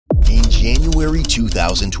January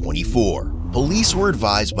 2024, police were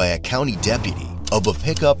advised by a county deputy of a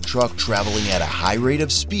pickup truck traveling at a high rate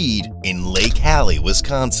of speed in Lake Hallie,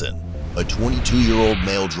 Wisconsin. A 22-year-old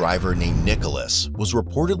male driver named Nicholas was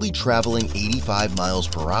reportedly traveling 85 miles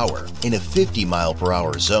per hour in a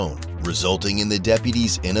 50-mile-per-hour zone, resulting in the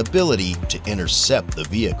deputy's inability to intercept the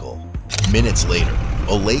vehicle. Minutes later,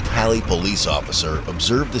 a Lake Hallie police officer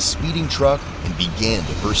observed the speeding truck and began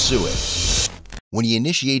to pursue it. When he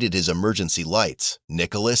initiated his emergency lights,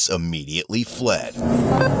 Nicholas immediately fled.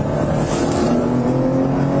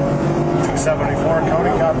 274, County,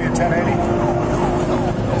 copy of 1080.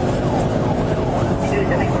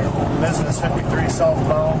 Business 53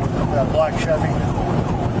 southbound, that black Chevy,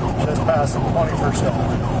 just past the 21st hill.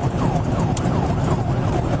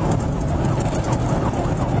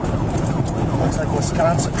 Looks like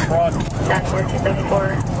Wisconsin truck.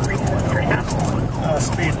 274,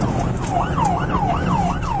 speed.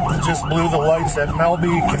 Just blew the lights at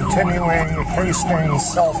Melby, continuing Hastings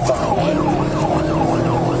southbound.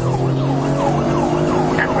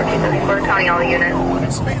 274, counting all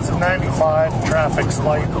units. Speeds of 95, traffic's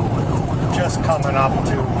light, just coming up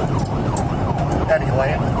to Eddie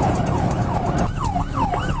Lane.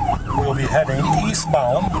 We'll be heading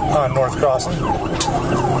eastbound on North Crossing.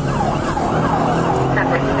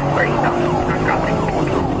 274, eastbound, North Crossing.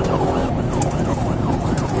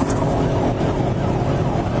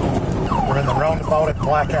 We're in the roundabout at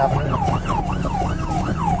Black Avenue.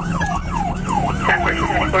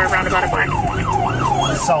 274, roundabout at Black.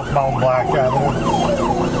 Southbound Black Avenue.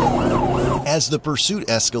 As the pursuit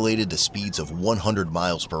escalated to speeds of 100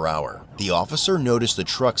 miles per hour, the officer noticed the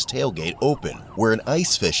truck's tailgate open, where an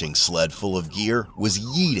ice fishing sled full of gear was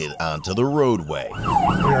yeeted onto the roadway. We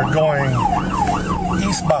are going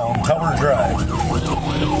eastbound Tower Drive.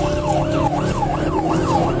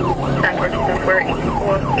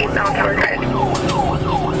 274, eastbound Tower Drive.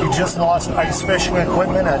 We just lost ice fishing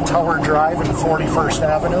equipment at Tower Drive and 41st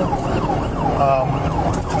Avenue.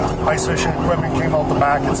 Ice fishing equipment came out the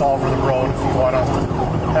back. It's all over the road. If you want to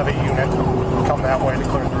have a unit, come that way to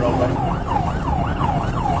clear the roadway.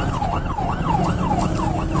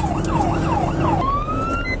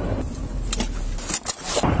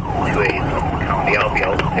 County, I'll be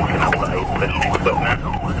out picking up the ice fishing equipment.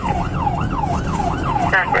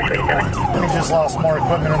 We just lost more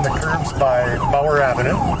equipment in the curbs by Bauer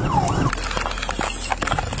Avenue.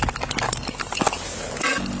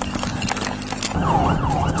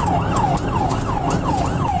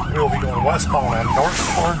 We'll be going westbound on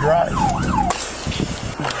North Shore Drive.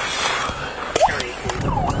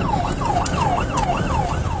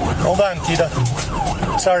 Hold on, Kita.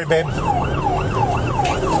 Sorry, babe.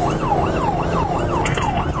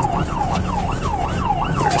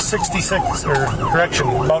 66, or correction,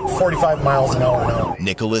 about 45 miles an hour now.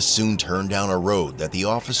 Nicholas soon turned down a road that the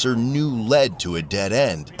officer knew led to a dead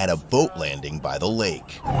end at a boat landing by the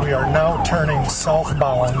lake. We are now turning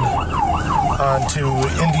southbound onto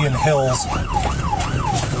Indian Hills.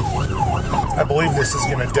 I believe this is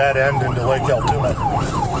going to dead end into Lake Altoona.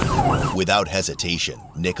 Without hesitation,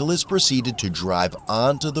 Nicholas proceeded to drive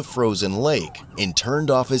onto the frozen lake and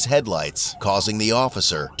turned off his headlights, causing the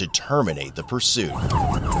officer to terminate the pursuit.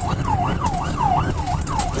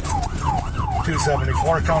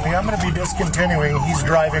 274 County, I'm going to be discontinuing. He's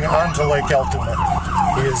driving onto Lake Altoona.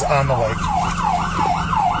 He is on the lake.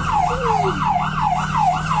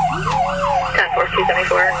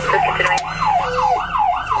 274, discontinuing.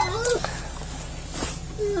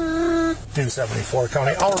 274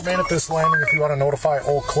 County. I'll remain at this landing if you want to notify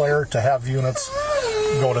Eau Claire to have units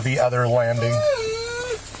go to the other landing.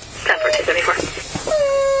 274.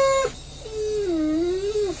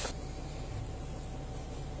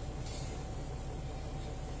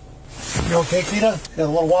 You okay, Kita? Got a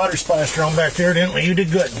little water splashed around back there, didn't we? You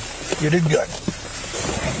did good. You did good.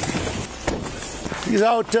 He's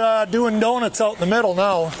out doing donuts out in the middle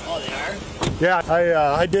now. Oh, they are?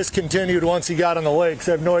 Yeah, I discontinued once he got on the lake,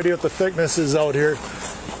 so I have no idea what the thickness is out here.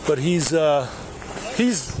 But he's right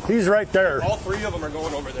there. All three of them are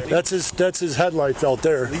going over there. That's his headlights out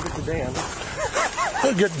there. Leave it to Dan.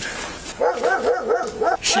 Good.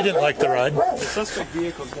 She didn't like the ride. The suspect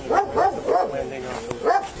vehicle's going to be landing off of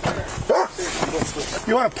it.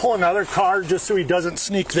 You want to pull another car just so he doesn't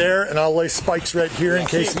sneak there, and I'll lay spikes right here in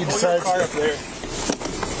case he decides. Car up there.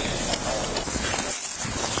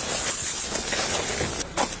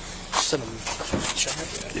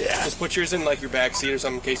 Yeah. Just put yours in like your back seat or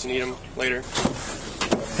something in case you need them later.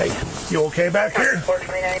 Hey, you okay back here?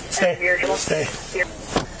 429. Stay.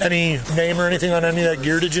 Any name or anything on any of that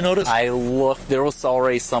gear, did you notice? I looked, there was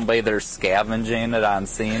already somebody there scavenging it on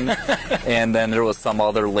scene, and then there was some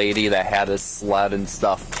other lady that had his sled and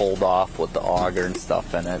stuff pulled off with the auger and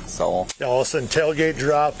stuff in it, so. Yeah, all of a sudden tailgate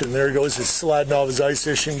dropped, and there goes his sled and all of his ice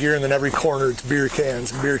fishing gear, and then every corner it's beer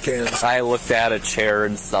cans and beer cans. I looked at a chair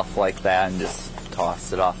and stuff like that and just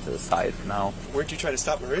tossed it off to the side for now. Where'd you try to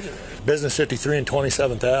stop him originally? Business 53 and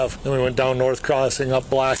 27th Ave. Then we went down North Crossing, up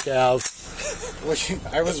Black Ave.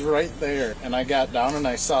 I was right there, and I got down and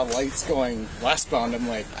I saw lights going westbound. I'm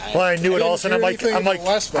like, well, I knew it all of a sudden. I'm like,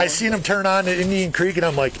 westbound. I seen him turn on at Indian Creek, and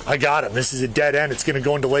I'm like, I got him. This is a dead end. It's going to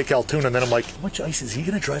go into Lake Altoona. And then I'm like, how much ice is he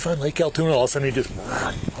going to drive on Lake Altoona? All of a sudden, he just,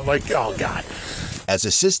 I'm like, oh, God. As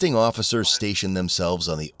assisting officers stationed themselves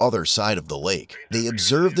on the other side of the lake, they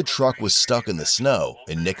observed the truck was stuck in the snow,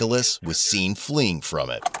 and Nicholas was seen fleeing from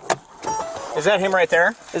it. Is that him right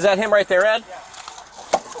there? Is that him right there, Ed?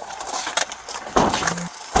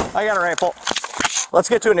 I got a rifle. Let's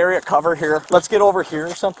get to an area of cover here. Let's get over here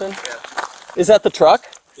or something. Is that the truck?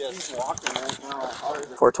 Yes, he's walking right now.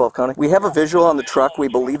 412 County. We have a visual on the truck. We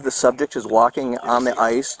believe the subject is walking on the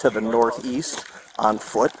ice to the northeast on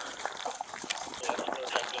foot.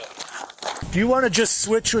 Do you want to just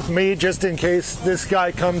switch with me just in case this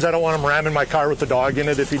guy comes? I don't want him ramming my car with the dog in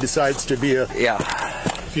it if he decides to be a... Yeah.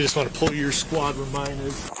 If you just want to pull your squad where mine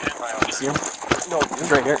is. See him? No,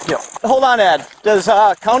 he's right here. Yeah. Hold on, Ed. Does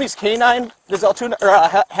County's K9, does Altoona, or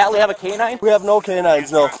Hallie have a K9? We have no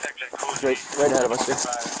canines, no. He's right ahead of us here.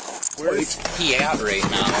 Where is he at right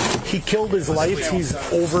now? He killed his life. He's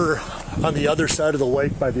over on the other side of the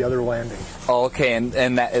lake by the other landing. Oh, okay, and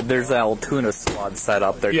there's an Altoona squad set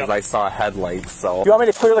up there because I saw headlights, so. Do you want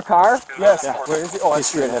me to clear the car? Yes. Yeah. Where is he? Oh,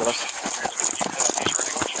 he's right ahead of us.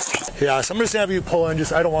 Yeah, so I'm just going to have you pull in.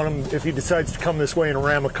 Just I don't want him, if he decides to come this way and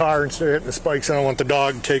ram a car and start hitting the spikes, I don't want the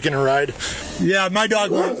dog taking a ride. Yeah, my dog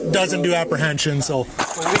doesn't do apprehension, so.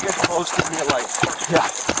 When we get close, give me a light. Yeah.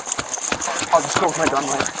 I'll just go with my gun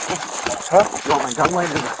light. Huh? You want my gun light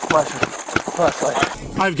or the flashlight?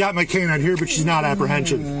 I've got my canine here, but she's not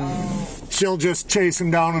apprehension. She'll just chase him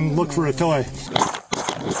down and look for a toy. Come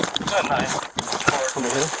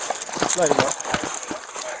here. Light him up.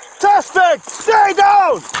 Suspect! Stay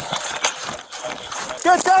down!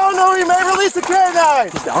 Get down or we may release the canine!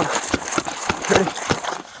 He's down. Ready?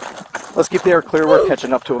 Let's keep the air clear. We're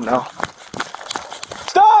catching up to him now.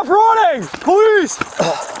 Stop running! Police!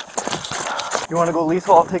 You want to go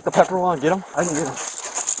lethal? I'll take the pepper ball and get him. I can get him.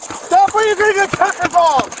 Stop or you're gonna get pepper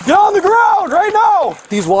ball! Get on the ground right now!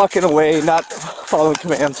 He's walking away, not following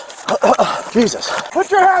commands. Jesus. Put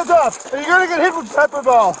your hands up! Or you're gonna get hit with pepper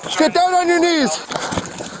ball! Get down on your knees!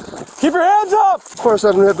 Keep your hands up!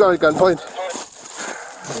 4-7, have got a gunpoint.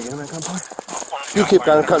 You keep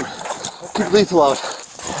gun. Keep lethal out.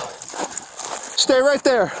 Stay right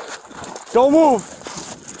there. Don't move.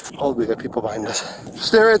 Hold, we got people behind us.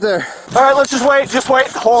 Stay right there. All right, let's just wait. Just wait.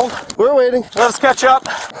 Hold. We're waiting. Let us catch up.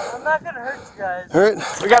 I'm not gonna hurt you guys. All right.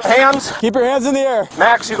 We got hands. Keep your hands in the air.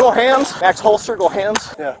 Max, you go hands. Max, holster, go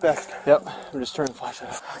hands. Yeah, back. Yep. We're just turning the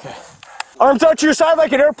flashlight off. Okay. Arms out to your side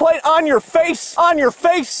like an airplane. On your face. On your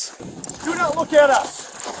face. Do not look at us.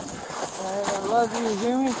 I love you,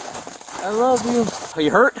 Jimmy. I love you. Are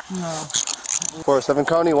you hurt? No. 4-7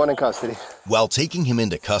 County, 1 in custody. While taking him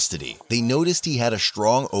into custody, they noticed he had a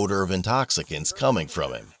strong odor of intoxicants coming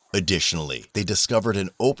from him. Additionally, they discovered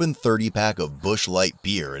an open 30-pack of Busch Light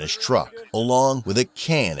beer in his truck, along with a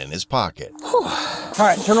can in his pocket. All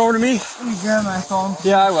right, turn over to me. Let me grab my phone.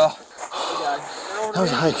 Yeah, I will. That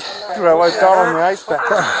was a hike. Dude, I wiped out on the ice back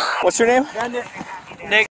there. What's your name?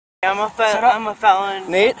 Nick. I'm a felon.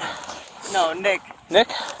 Nate? No, Nick. Nick?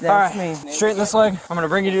 That's me. Straighten this leg. I'm going to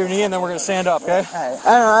bring you to your knee and then we're going to stand up, okay?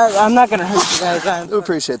 I'm not gonna hurt you guys. We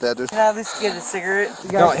appreciate that, dude. Can I at least get a cigarette?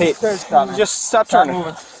 You No, guys hey, stop. just stop turning.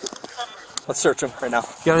 Moving. Let's search him right now.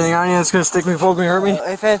 Got anything on you that's going to stick me, poke me, hurt me?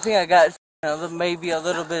 If anything, I got maybe a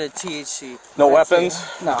little bit of THC. No weapons?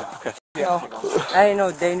 No. Okay. No. I ain't no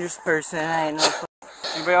dangerous person. I ain't no.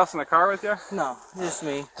 Anybody else in the car with you? No, just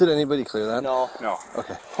me. Did anybody clear that? No. No.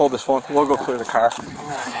 Okay. Hold this phone. We'll go clear the car.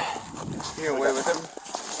 You're away with him?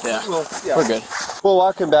 Yeah. We're good. We'll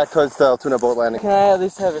walk him back towards the Altoona boat landing. Can I at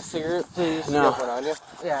least have a cigarette, please? No. On you?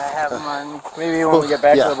 Yeah, I have them on me. Maybe when we get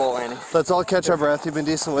back to the boat landing. Let's all catch our breath. You've been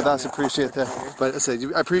decent with us. Appreciate that. But I said,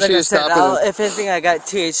 I appreciate Like I you said, stopping. if anything, I got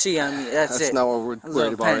THC on me. That's That's it. not what we're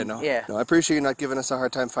worried about right now. Yeah. No, I appreciate you not giving us a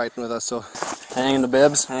hard time fighting with us. So, Hanging the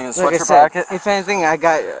bibs, hanging the Like I sweatshirt said, pocket. if anything, I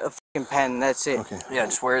got a pen. That's it. Okay. Yeah,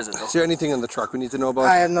 just where is it though? Is there anything in the truck we need to know about?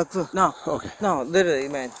 I have no clue. No. Okay. No, literally,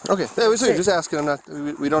 man. Okay. That was it. Just asking. I'm not.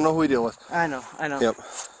 We don't know who we deal with. I know. Yep.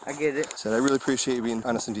 I get it. Said I really appreciate you being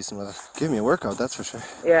honest and decent with us. Give me a workout, that's for sure.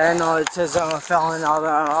 Yeah, I know. It says I'm a felon, all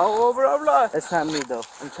that. Oh, blah blah. That's not me though.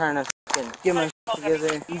 I'm trying to get my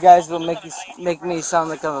together. You guys will make me sound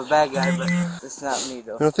like I'm a bad guy, but it's not me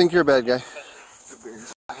though. I don't think you're a bad guy.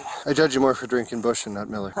 I judge you more for drinking Busch and not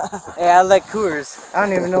Miller. Yeah, I like Coors. I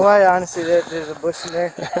don't even know why, honestly, there's a Busch in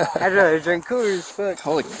there. I'd rather drink Coors, fuck.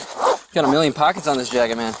 Holy, got a million pockets on this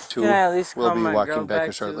jacket, man. Two Can I at least will call be my walking girl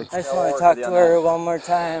back shortly. I just want to talk to her one more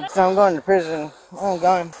time. So I'm going to prison. I'm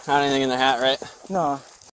gone. Not anything in the hat, right? No,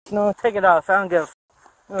 take it off. I don't give a f.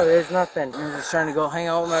 No, there's nothing. I'm just trying to go hang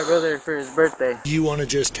out with my brother for his birthday. You want to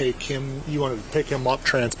just take him, you want to pick him up,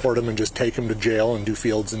 transport him, and just take him to jail and do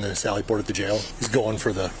fields in the Sally Port at the jail? He's going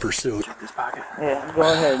for the pursuit. Check this pocket. Yeah, go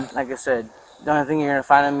ahead. Like I said, the only thing you're going to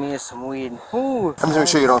find on me is some weed. Ooh. I'm just make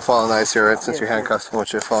sure you don't fall on the ice here, right? Since you're handcuffed, I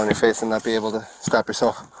want you to fall on your face and not be able to stop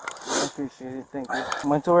yourself. I appreciate it. Thank you.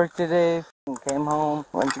 Went to work today, came home,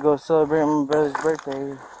 went to go celebrate my brother's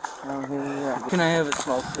birthday. Can I have a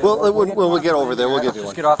smoke? We'll get over there. We'll give you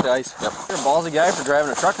one. Just get off the ice. Yep. You're a ballsy guy for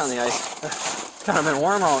driving a truck on the ice. It's kind of been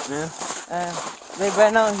warm out, man. They've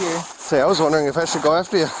been out here. Say, I was wondering if I should go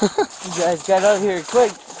after you. You guys got out here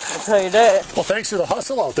quick. I'll tell you that. Well, thanks for the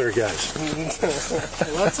hustle out there, guys.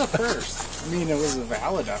 Well, that's a first. I mean, it was a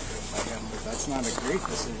valid effort by him, but that's not a great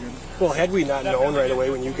decision. Well, had we not known right away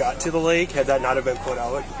when you got to the lake, had that not have been put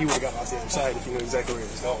out, he would have got off the other side if he knew exactly where he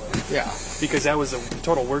was going. Yeah. Because that was a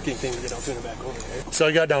total working thing to get out there and back over, right? So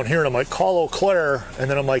I got down here and I'm like, call Eau Claire. And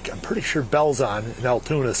then I'm like, I'm pretty sure Bell's on in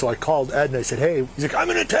Altoona. So I called Ed and I said, hey, he's like, I'm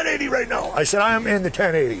in a 1080 right now. I said, I am in the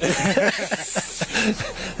 1080. I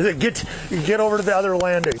said, get over to the other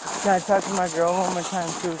landing. Can I talk to my girl one more time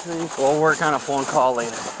too, please? We'll work on a phone call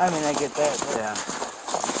later. I mean, I get that. But Yeah.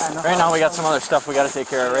 I know Right now we got some other stuff we got to take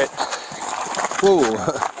care of, right? Whoa.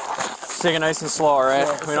 Let's take it nice and slow, all right?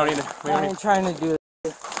 Yeah, We don't need to. I ain't trying to do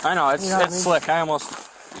it. I know it's You know what I mean? slick. I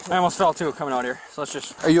almost fell too coming out here. So let's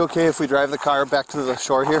just. Are you okay if we drive the car back to the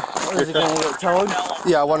shore here? Is it going to get towed?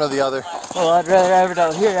 Yeah, one or the other. Well, I'd rather have it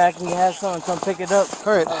out here. I can have someone come pick it up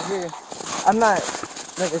All right. out here. I'm not,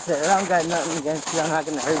 like I said, I don't got nothing against you. I'm not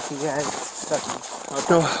going to hurt you guys.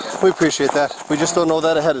 No, we appreciate that. We just don't know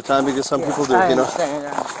that ahead of time because some people do, I you know. understand.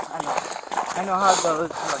 I know how it goes.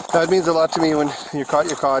 That means a lot to me when you're caught,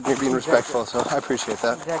 and you're being respectful, so I appreciate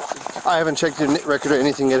that. Exactly. I haven't checked your record or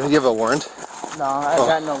anything yet. Do you have a warrant? No, I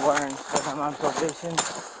got no warrant because I'm on probation.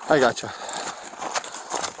 I gotcha.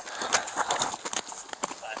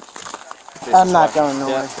 I'm not going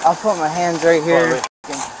nowhere. I'll put my hands right here.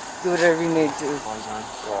 Do whatever you need to.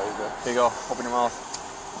 Here you go. Open your mouth.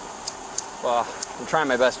 Well, I'm trying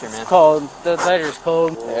my best here, man. Cold. The lighter's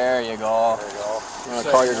cold. There you go. You want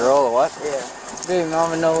to call your girl or what? Yeah. Baby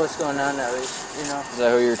mama know what's going on at least, you know. Is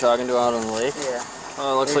that who you were talking to out on the lake? Yeah.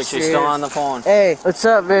 Oh, it looks like she's still on the phone. Hey, what's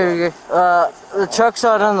up, baby? The truck's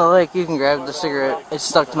out on the lake. You can grab the cigarette. It's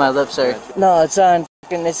stuck to my lips there. No, it's on.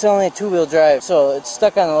 It's only a two-wheel drive, so it's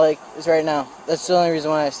stuck on the lake. It's right now. That's the only reason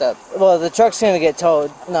why I stopped. Well, the truck's gonna get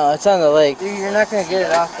towed. No, it's on the lake. You're not gonna get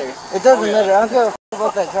it off there. It doesn't matter. I don't give a f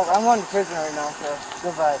about that truck. I'm going to prison right now, so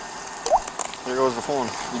goodbye. There goes the phone.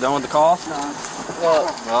 You done with the call? No.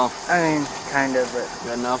 Well, I mean, kind of, but.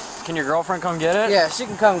 Good enough. Can your girlfriend come get it? Yeah, she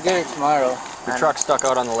can come get it tomorrow. Your truck's stuck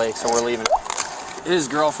out on the lake, so we're leaving. His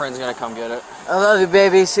girlfriend's gonna come get it. I love you,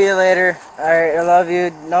 baby. See you later. All right, I love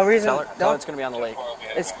you. No reason. Tell her it's gonna be on the lake.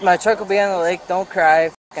 My truck will be on the lake. Don't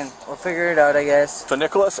cry. We'll figure it out, I guess. So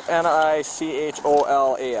Nicholas, Nicholas.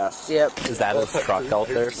 Yep. Is that his truck out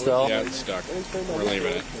there still? Yeah, it's stuck. We're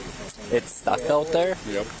leaving it. It's stuck out there?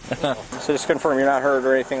 Yep. So just confirm you're not hurt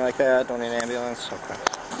or anything like that. Don't need an ambulance.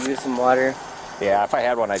 Okay. Use some water. Yeah, if I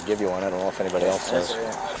had one, I'd give you one. I don't know if anybody else does.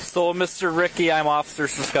 So, Mr. Ricky, I'm Officer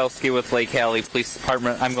Siskowski with Lake Hallie Police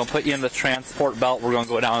Department. I'm going to put you in the transport belt. We're going to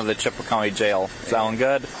go down to the Chippewa County Jail. Sound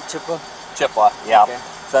good? Chippewa, yeah. Okay.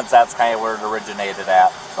 Since that's kind of where it originated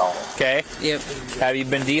at. So. Okay. Yep. Have you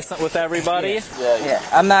been decent with everybody? Yeah.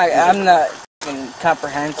 I'm not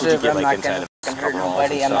comprehensive. I'm not gonna hurt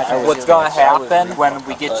nobody. I'm not gonna What's going to happen when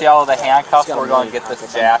we get you out of the handcuffs? We're going to get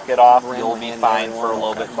this jacket off. You'll be fine for a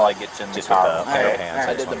little bit until I get you in the car. Okay.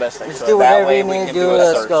 I did the best I could. Let's do whatever you need to do.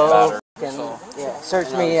 Let's go. Yeah. Search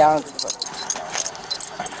me out.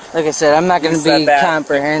 Like I said, I'm not gonna be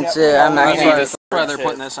comprehensive. I'm not gonna. Rather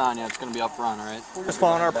putting this on you, it's going to be up front, all right? We're just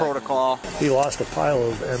following our protocol. He lost a pile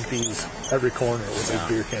of empties every corner with his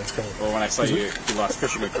beer cans coming. Well, when I saw you, he lost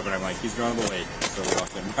fishing equipment, I'm like, he's going to the lake. So we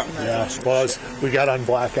walked him out. Yeah, well, we got on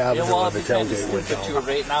Black Avenue when the tailgate went down.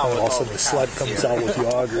 Right now, And all of a sudden the sled comes out with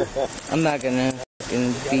Yager. I'm not gonna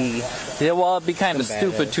be. Yeah, well, it'd be kind of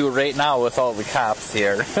stupid to right now with all the cops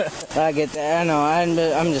here. I get that. I know.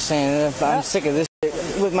 I'm just saying. If I'm sick of this shit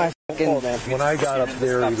with my fucking. When I got up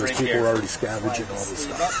there, people were already scavenging all this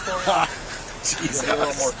stuff. Jesus.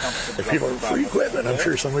 If people are free equipment, I'm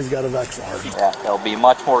sure somebody's got a Vexlar. Yeah, it'll be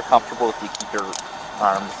much more comfortable if you keep your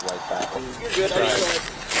arms like that.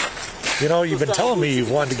 You know, you've been telling me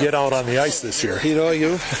you've wanted to get out on the ice this year. You know,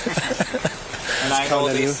 you. And I know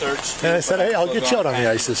they searched. And I said, hey, I'll get you out on the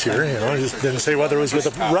ice this year. You know, I just didn't say whether it was with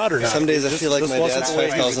a rod or not. Some days I feel like my dad's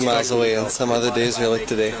 5,000 miles away, and some other days are like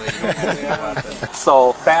today.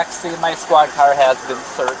 So, backseat of my squad car has been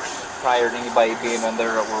searched prior to anybody being in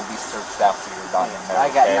there. It will be searched after you're done in there. I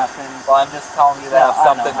got nothing. Well, I'm just telling you that if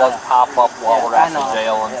something does pop up while we're at the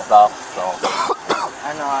jail and stuff, so.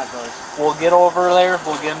 I know how it goes. We'll get over there,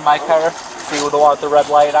 we'll get in my car, see what they want the red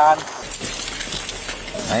light on.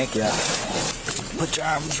 Thank you. Put your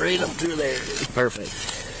arms right up through there. Perfect.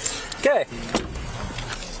 Okay.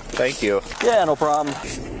 Thank you. Yeah, no problem.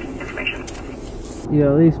 You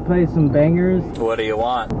at least play some bangers. What do you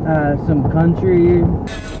want? Some country.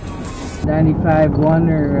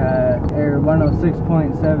 95.1 or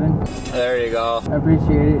 106.7. There you go. I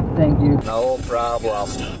appreciate it. Thank you. No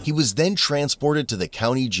problem. He was then transported to the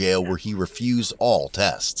county jail where he refused all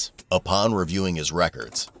tests. Upon reviewing his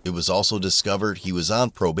records, it was also discovered he was on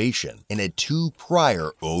probation and had 2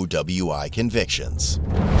 prior OWI convictions.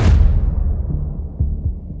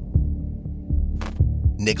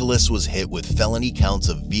 Nicholas was hit with felony counts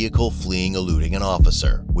of vehicle fleeing eluding an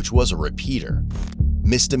officer, which was a repeater,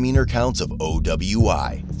 misdemeanor counts of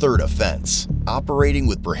OWI, 3rd offense, operating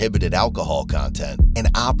with prohibited alcohol content, and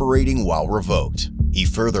operating while revoked. He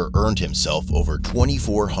further earned himself over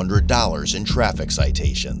 $2,400 in traffic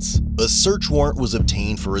citations. A search warrant was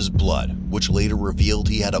obtained for his blood, which later revealed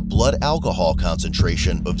he had a blood alcohol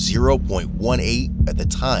concentration of 0.18 at the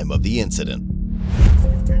time of the incident.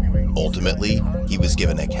 Ultimately, he was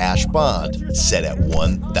given a cash bond set at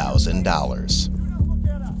 $1,000.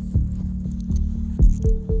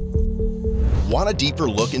 Want a deeper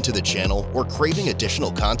look into the channel or craving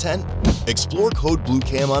additional content? Explore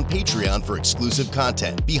CodeBlueCam on Patreon for exclusive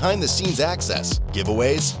content, behind-the-scenes access,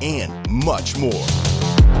 giveaways, and much more.